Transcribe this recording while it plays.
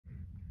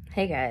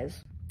Hey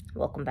guys,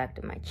 welcome back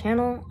to my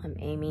channel. I'm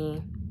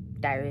Amy,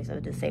 Diaries of a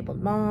Disabled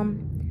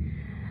Mom.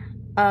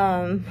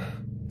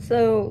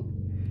 So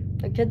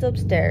the kid's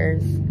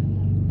upstairs,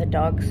 the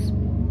dog's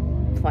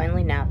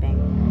finally napping.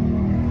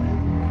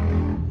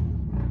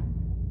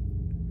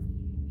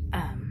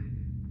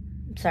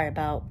 Sorry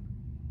about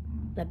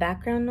the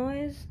background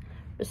noise.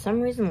 For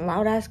some reason,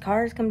 loud ass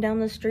cars come down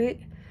the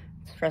street.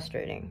 It's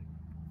frustrating.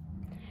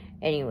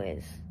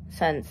 Anyways,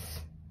 since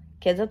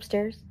kid's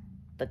upstairs,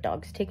 the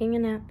dog's taking a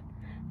nap,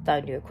 thought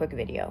I'd do a quick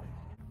video.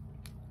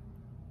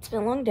 It's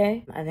been a long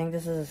day. I think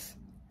this is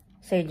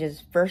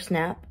Sage's first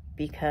nap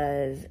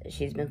because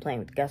she's been playing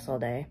with Gus all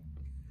day.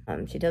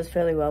 She does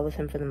fairly well with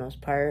him for the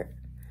most part,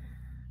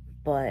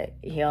 but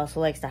he also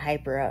likes to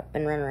hype her up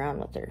and run around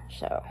with her,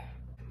 so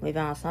we've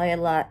been outside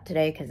a lot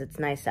today because it's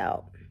nice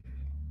out.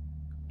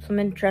 Some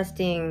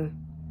interesting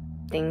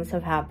things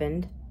have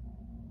happened.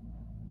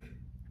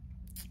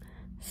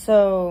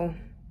 So,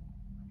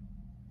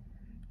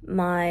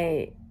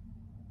 my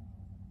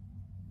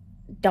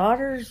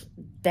daughter's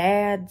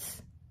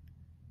dad's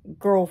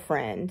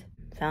girlfriend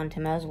found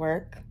him at his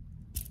work,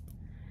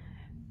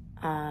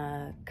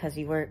 because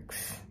he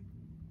works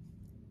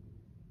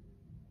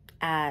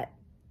at,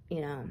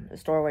 a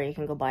store where you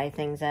can go buy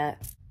things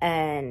at,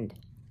 and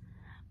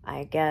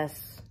I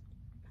guess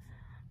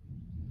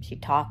she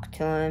talked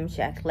to him,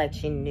 she acted like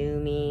she knew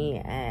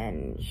me,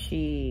 and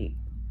she,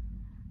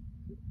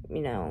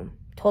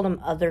 told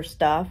him other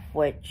stuff,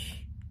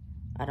 which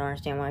I don't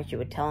understand why she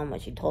would tell him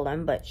what she told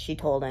him, but she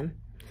told him.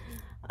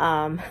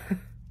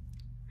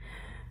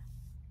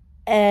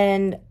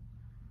 And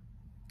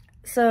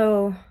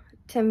so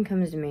Tim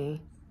comes to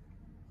me,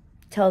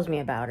 tells me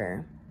about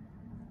her,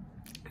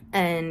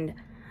 and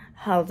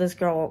how this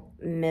girl,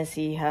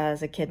 Missy,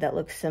 has a kid that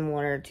looks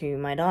similar to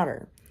my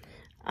daughter.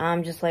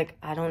 I'm just like,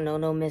 I don't know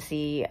no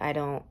Missy. I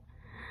don't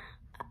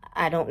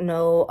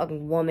know a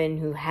woman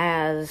who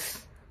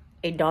has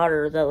a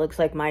daughter that looks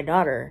like my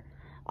daughter.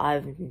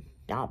 I've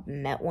not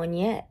met one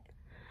yet.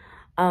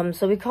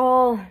 So we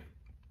call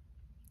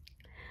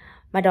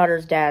my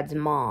daughter's dad's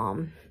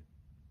mom,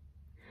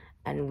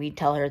 and we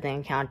tell her the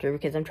encounter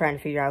because I'm trying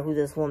to figure out who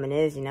this woman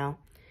is,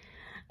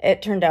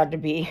 It turned out to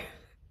be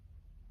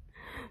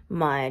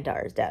my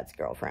daughter's dad's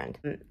girlfriend.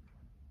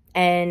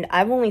 And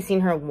I've only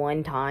seen her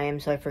one time,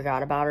 so I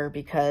forgot about her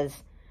because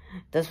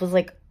this was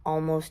like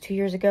almost 2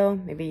 years ago,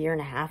 maybe a year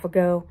and a half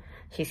ago.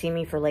 She seen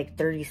me for like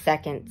 30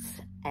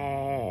 seconds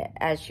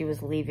as she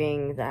was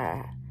leaving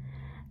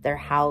their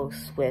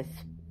house with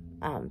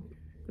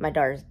my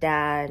daughter's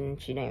dad,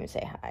 and she didn't even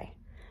say hi.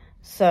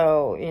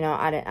 So,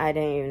 I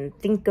didn't even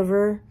think of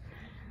her,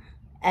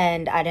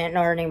 and I didn't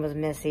know her name was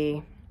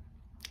Missy.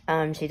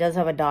 She does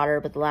have a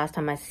daughter, but the last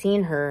time I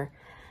seen her,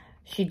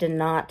 she did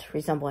not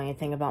resemble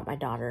anything about my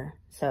daughter.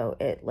 So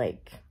it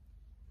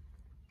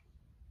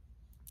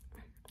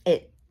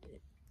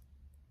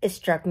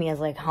struck me as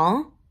like,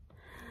 huh?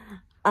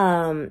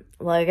 Well,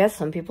 I guess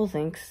some people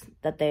think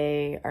that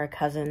they are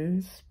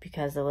cousins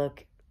because they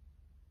look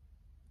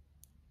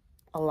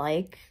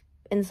alike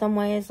in some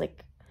ways.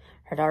 Like,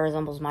 her daughter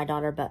resembles my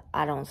daughter, but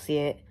I don't see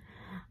it.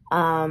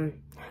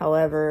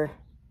 However,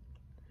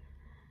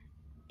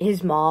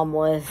 his mom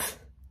was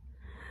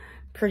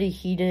pretty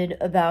heated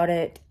about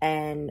it,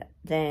 and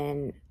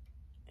then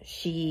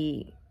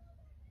she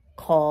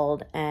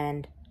called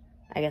and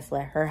I guess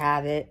let her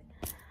have it.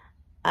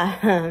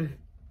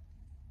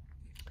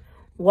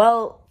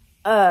 Well,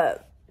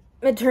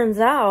 it turns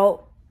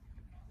out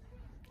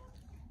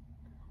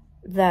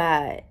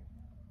that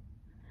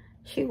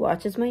she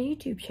watches my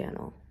YouTube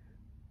channel.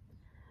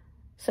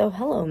 So,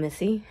 hello,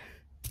 Missy,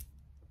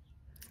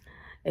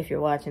 if you're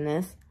watching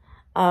this.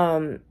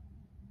 So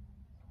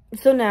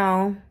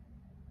now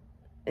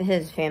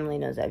his family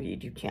knows I have a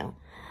YouTube channel.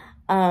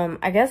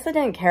 I guess I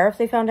didn't care if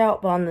they found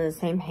out, but on the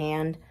same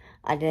hand,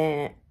 I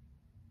didn't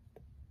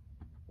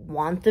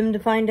want them to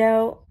find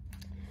out.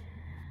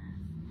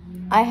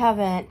 I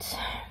haven't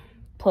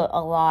put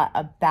a lot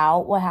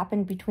about what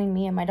happened between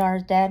me and my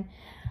daughter's dad.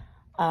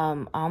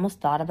 I almost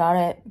thought about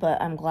it,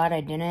 but I'm glad I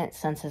didn't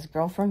since his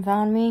girlfriend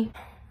found me.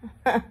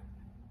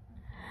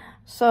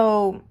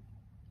 So,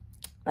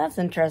 that's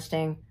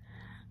interesting.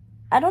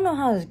 I don't know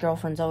how his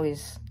girlfriends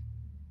always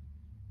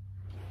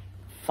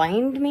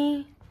find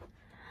me.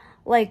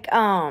 Like,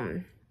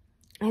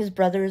 his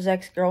brother's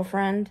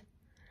ex-girlfriend,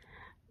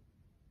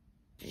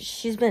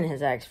 she's been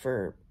his ex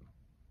for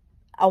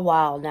a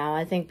while now.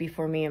 I think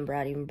before me and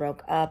Brad even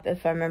broke up,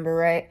 if I remember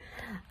right.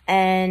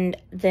 And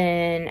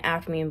then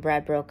after me and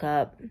Brad broke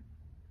up,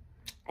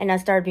 and I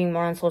started being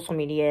more on social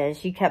media,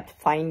 she kept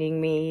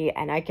finding me,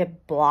 and I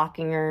kept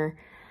blocking her.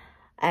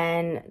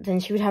 And then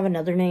she would have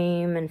another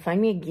name and find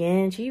me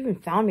again. She even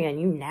found me on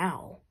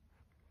YouNow.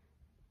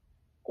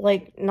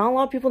 Like, not a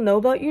lot of people know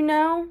about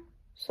YouNow,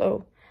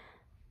 so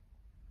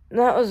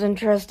that was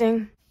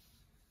interesting.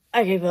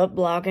 I gave up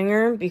blocking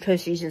her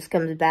because she just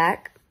comes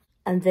back.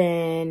 And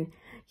then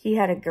he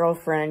had a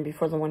girlfriend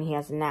before the one he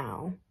has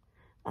now.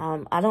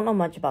 I don't know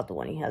much about the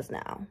one he has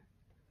now.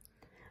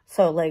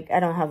 So, like, I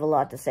don't have a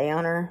lot to say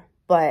on her,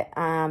 But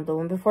the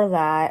one before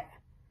that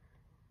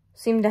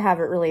seemed to have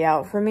it really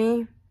out for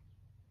me,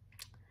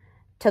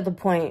 to the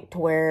point to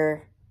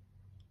where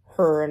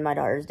her and my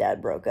daughter's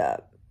dad broke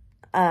up.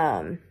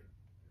 And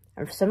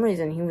for some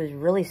reason, he was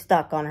really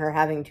stuck on her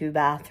having 2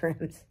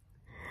 bathrooms.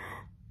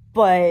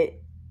 But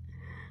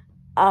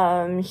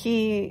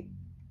she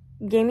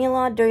gave me a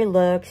lot of dirty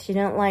looks. She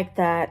didn't like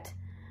that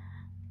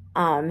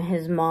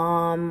his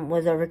mom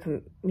was over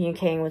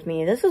communicating with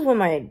me. This was when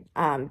my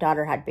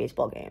daughter had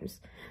baseball games.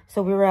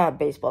 So we were at a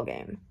baseball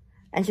game,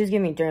 and she was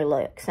giving me dirty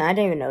looks. And I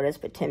didn't even notice,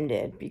 but Tim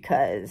did,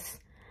 because,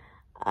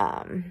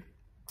 I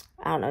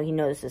don't know, he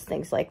notices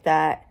things like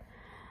that.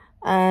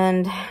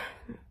 And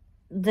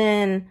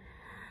then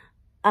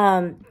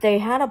they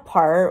had a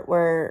part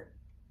where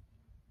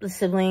the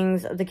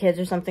siblings of the kids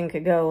or something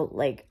could go,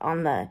 like,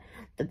 on the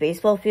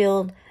baseball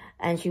field,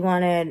 and she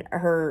wanted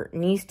her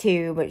niece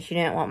to, but she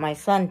didn't want my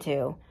son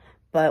to.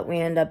 But we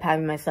ended up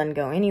having my son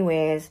go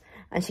anyways,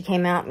 and she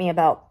came at me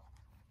about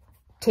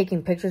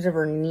taking pictures of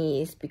her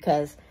niece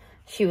because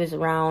she was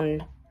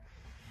around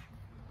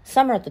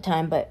summer at the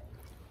time, but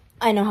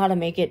I know how to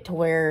make it to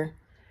where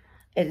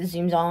it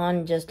zooms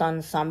on just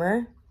on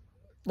summer.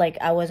 Like,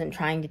 I wasn't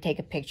trying to take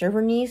a picture of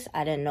her niece.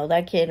 I didn't know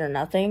that kid or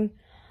nothing.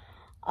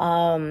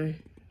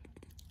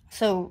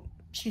 So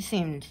she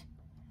seemed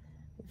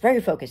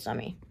very focused on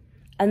me.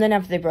 And then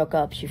after they broke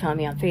up, she found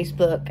me on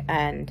Facebook,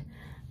 and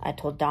I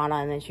told Donna,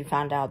 and then she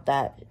found out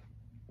that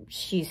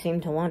she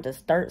seemed to want to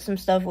start some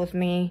stuff with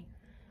me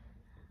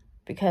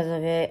because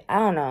of it. I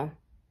don't know.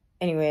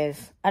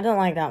 Anyways, I didn't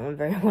like that one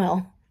very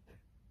well.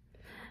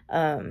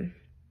 I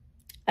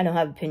don't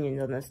have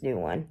opinions on this new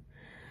one.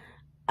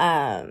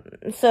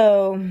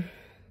 So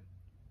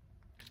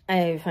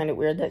I find it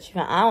weird that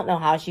I don't know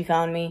how she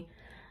found me.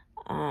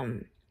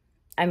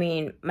 I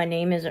mean, my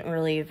name isn't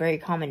really a very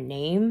common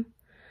name,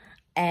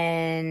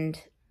 and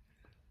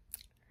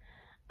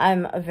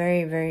I'm a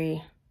very,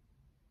 very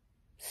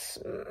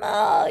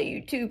small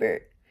YouTuber.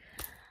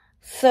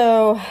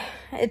 So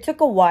it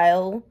took a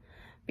while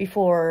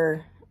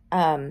before,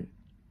 I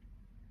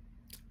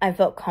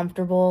felt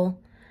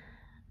comfortable,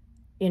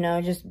 you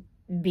know, just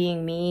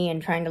being me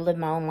and trying to live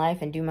my own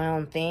life and do my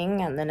own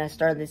thing. And then I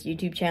started this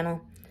YouTube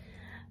channel,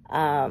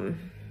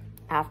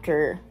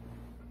 after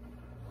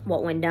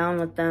what went down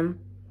with them.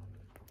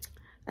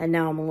 And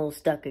now I'm a little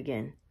stuck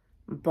again.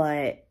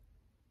 But,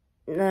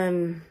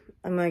 I'm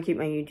gonna keep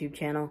my YouTube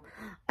channel.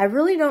 I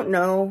really don't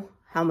know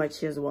how much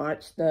she has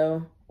watched,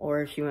 though,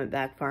 or if she went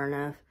back far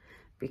enough,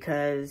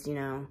 because, you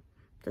know,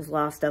 there's a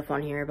lot of stuff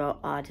on here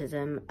about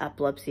autism,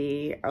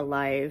 epilepsy, our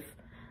life,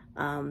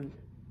 some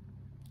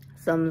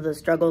of the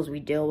struggles we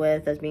deal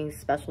with as being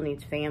special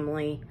needs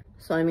family.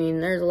 So, I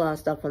mean, there's a lot of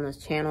stuff on this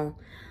channel.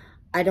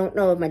 I don't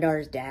know if my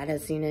daughter's dad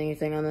has seen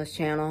anything on this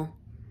channel.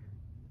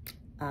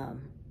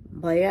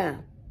 But yeah,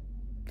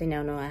 they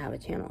now know I have a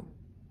channel.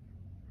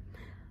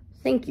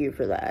 Thank you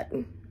for that.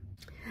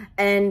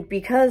 And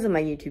because of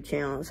my YouTube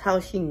channel, it's how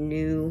she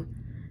knew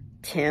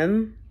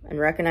Tim and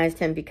recognized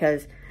him,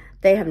 because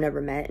they have never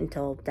met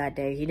until that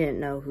day. He didn't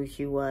know who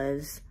she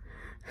was.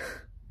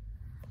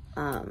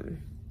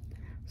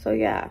 So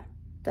yeah,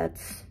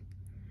 that's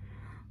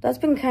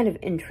been kind of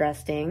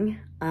interesting.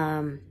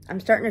 I'm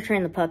starting to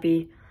train the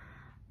puppy.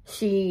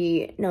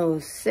 She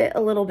knows sit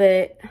a little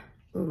bit.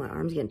 Ooh, my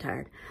arm's getting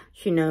tired.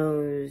 She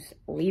knows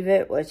leave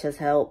it, which has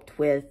helped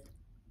with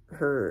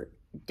her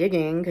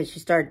digging, because she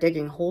started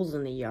digging holes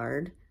in the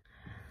yard.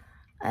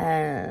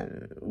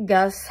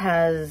 Gus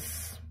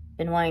has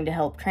been wanting to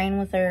help train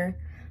with her,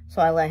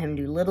 so I let him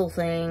do little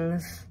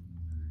things.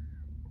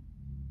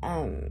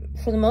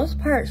 For the most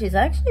part, she's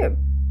actually a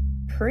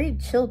pretty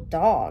chill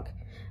dog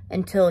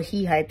until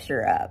he hypes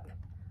her up.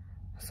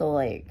 So,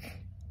 like,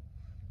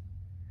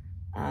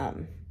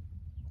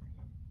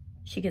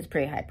 she gets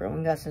pretty hyper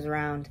when Gus is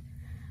around,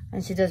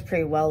 and she does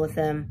pretty well with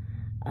him.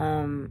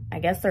 I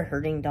guess they're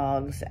herding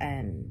dogs,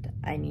 and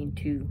I need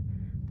to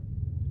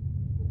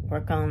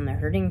work on the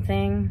herding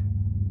thing.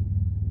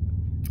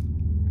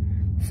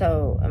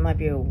 So it might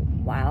be a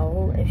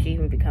while if she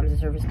even becomes a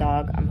service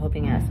dog. I'm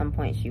hoping at some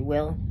point she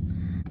will.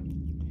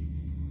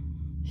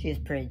 She's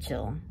pretty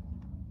chill.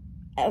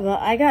 Well,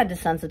 I gotta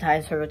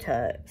desensitize her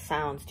to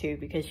sounds too,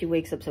 because she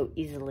wakes up so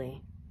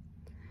easily.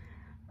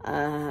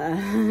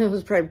 It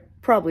was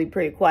probably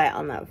pretty quiet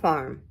on that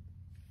farm.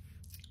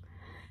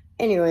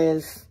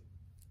 Anyways,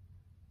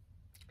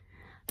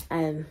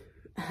 I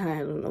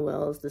don't know what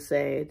else to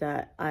say,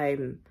 that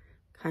I'm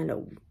kind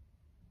of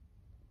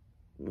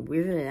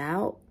weirded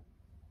out.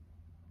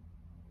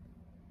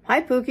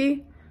 Hi,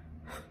 Pookie.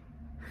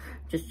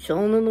 Just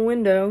chilling in the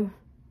window.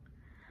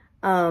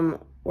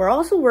 We're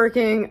also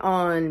working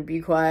on Be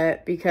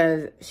Quiet,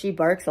 because she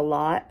barks a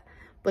lot,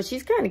 but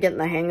she's kind of getting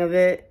the hang of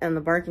it, and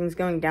the barking's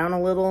going down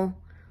a little.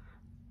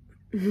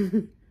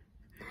 We've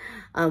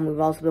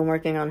also been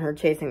working on her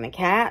chasing the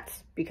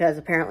cats, because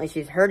apparently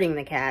she's herding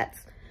the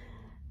cats.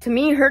 To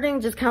me,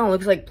 herding just kind of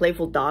looks like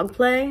playful dog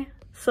play.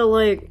 So,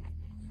 like,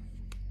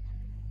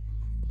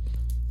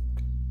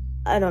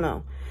 I don't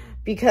know.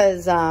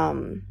 Because,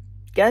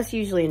 Gus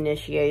usually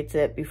initiates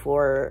it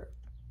before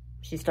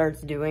she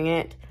starts doing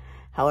it.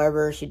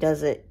 However, she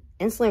does it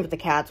instantly with the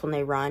cats when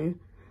they run.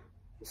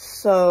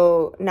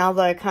 So now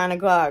that I kind of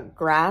got a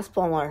grasp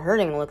on what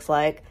hurting looks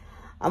like,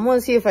 I'm going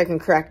to see if I can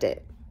correct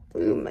it.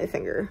 Ooh, my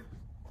finger.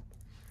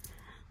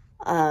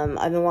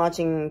 I've been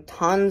watching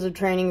tons of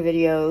training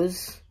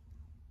videos,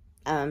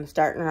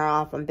 starting her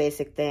off on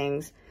basic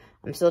things.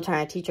 I'm still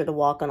trying to teach her to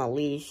walk on a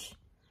leash.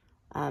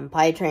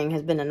 Potty training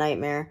has been a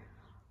nightmare,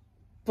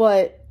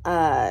 but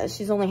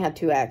she's only had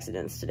 2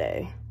 accidents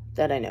today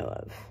that I know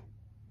of.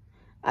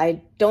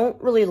 I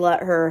don't really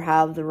let her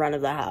have the run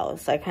of the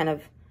house. I kind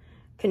of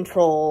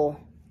control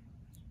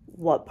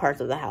what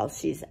parts of the house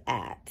she's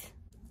at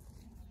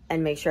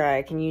and make sure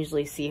I can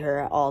usually see her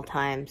at all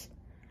times.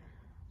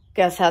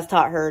 Gus has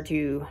taught her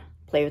to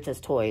play with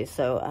his toys,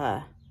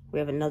 so we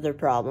have another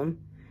problem,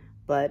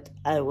 but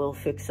I will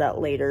fix that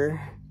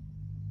later.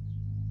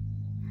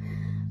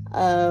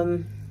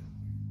 So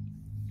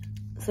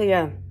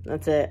yeah,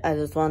 that's it. I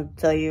just wanted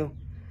to tell you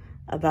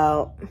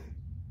about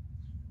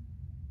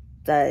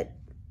that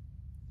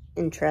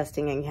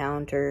interesting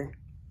encounter.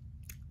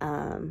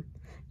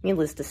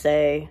 Needless to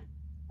say,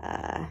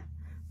 my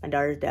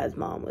daughter's dad's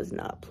mom was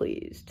not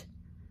pleased.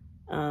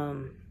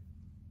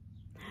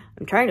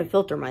 I'm trying to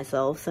filter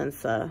myself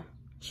since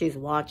she's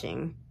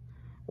watching,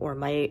 or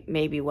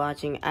may be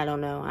watching. I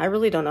don't know. I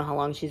really don't know how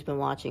long she's been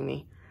watching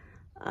me.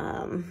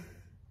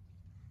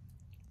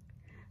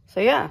 So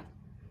yeah.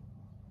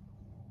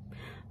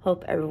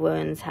 Hope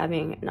everyone's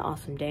having an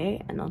awesome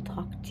day, and I'll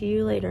talk to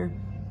you later.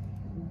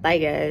 Bye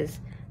guys.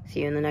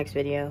 See you in the next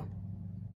video.